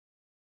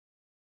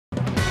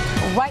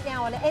Right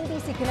now on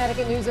NBC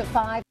Connecticut News at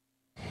 5.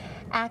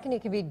 Acne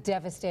can be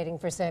devastating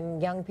for some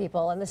young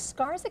people, and the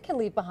scars it can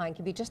leave behind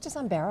can be just as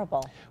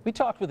unbearable. We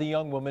talked with a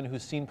young woman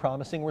who's seen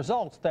promising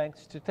results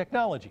thanks to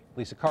technology.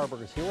 Lisa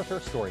Carberg is here with her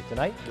story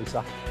tonight.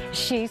 Lisa.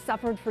 She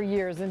suffered for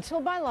years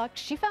until by luck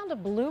she found a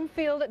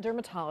Bloomfield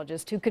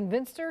dermatologist who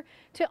convinced her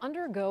to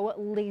undergo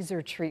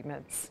laser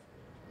treatments.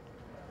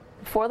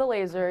 Before the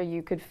laser,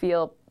 you could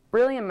feel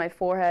really in my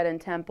forehead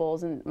and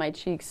temples and my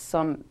cheeks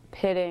some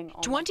pitting.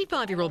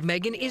 25-year-old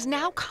Megan is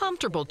now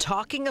comfortable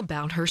talking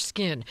about her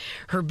skin.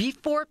 Her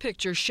before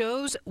picture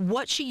shows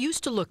what she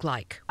used to look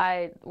like.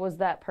 I was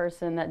that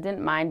person that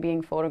didn't mind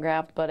being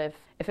photographed, but if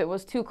it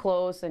was too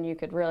close and you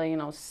could really,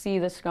 see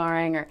the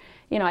scarring, or,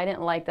 I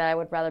didn't like that. I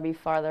would rather be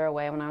farther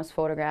away when I was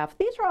photographed.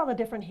 These are all the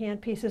different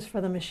hand pieces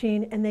for the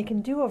machine, and they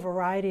can do a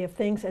variety of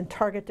things and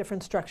target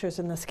different structures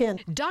in the skin.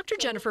 Dr.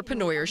 Jennifer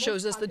Pennoyer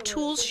shows us the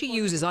tools she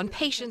uses on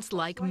patients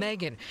like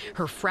Megan.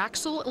 Her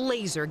Fraxel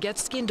laser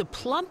gets skin to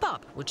plump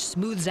up, which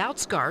smooths out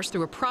scars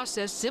through a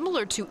process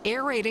similar to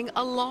aerating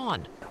a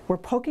lawn. We're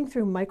poking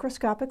through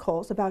microscopic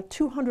holes, about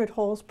 200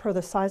 holes per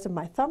the size of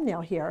my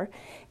thumbnail here,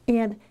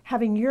 and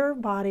having your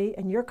body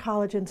and your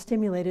collagen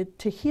stimulated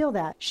to heal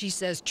that. She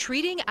says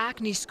treating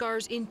acne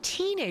scars in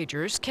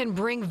teenagers can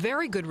bring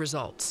very good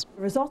results.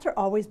 The results are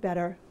always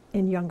better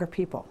in younger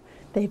people.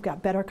 They've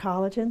got better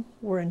collagen.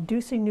 We're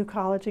inducing new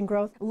collagen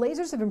growth.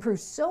 Lasers have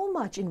improved so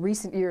much in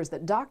recent years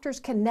that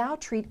doctors can now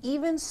treat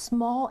even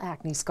small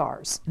acne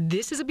scars.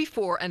 This is a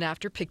before and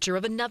after picture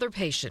of another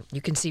patient. You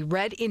can see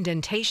red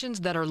indentations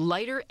that are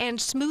lighter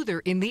and smoother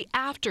in the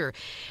after.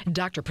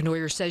 Dr.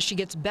 Pennoyer says she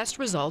gets best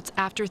results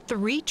after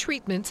 3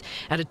 treatments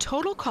at a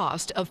total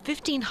cost of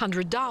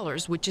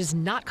 $1,500, which is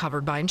not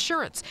covered by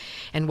insurance.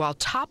 And while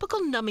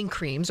topical numbing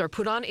creams are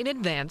put on in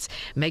advance,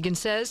 Megan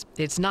says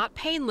it's not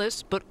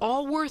painless, but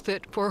all worth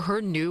it for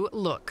her new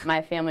look.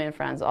 My family and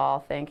friends all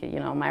think,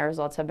 my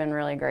results have been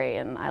really great,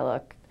 and I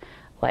look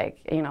like,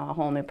 a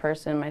whole new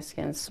person. My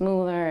skin's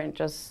smoother and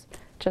just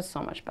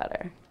so much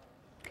better.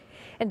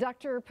 And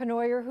Dr.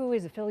 Pennoyer, who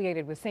is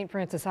affiliated with St.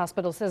 Francis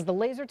Hospital, says the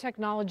laser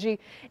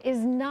technology is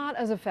not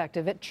as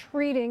effective at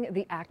treating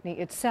the acne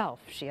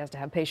itself. She has to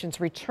have patients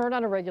return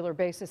on a regular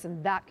basis,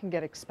 and that can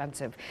get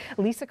expensive.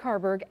 Lisa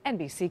Carberg,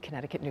 NBC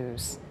Connecticut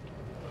News.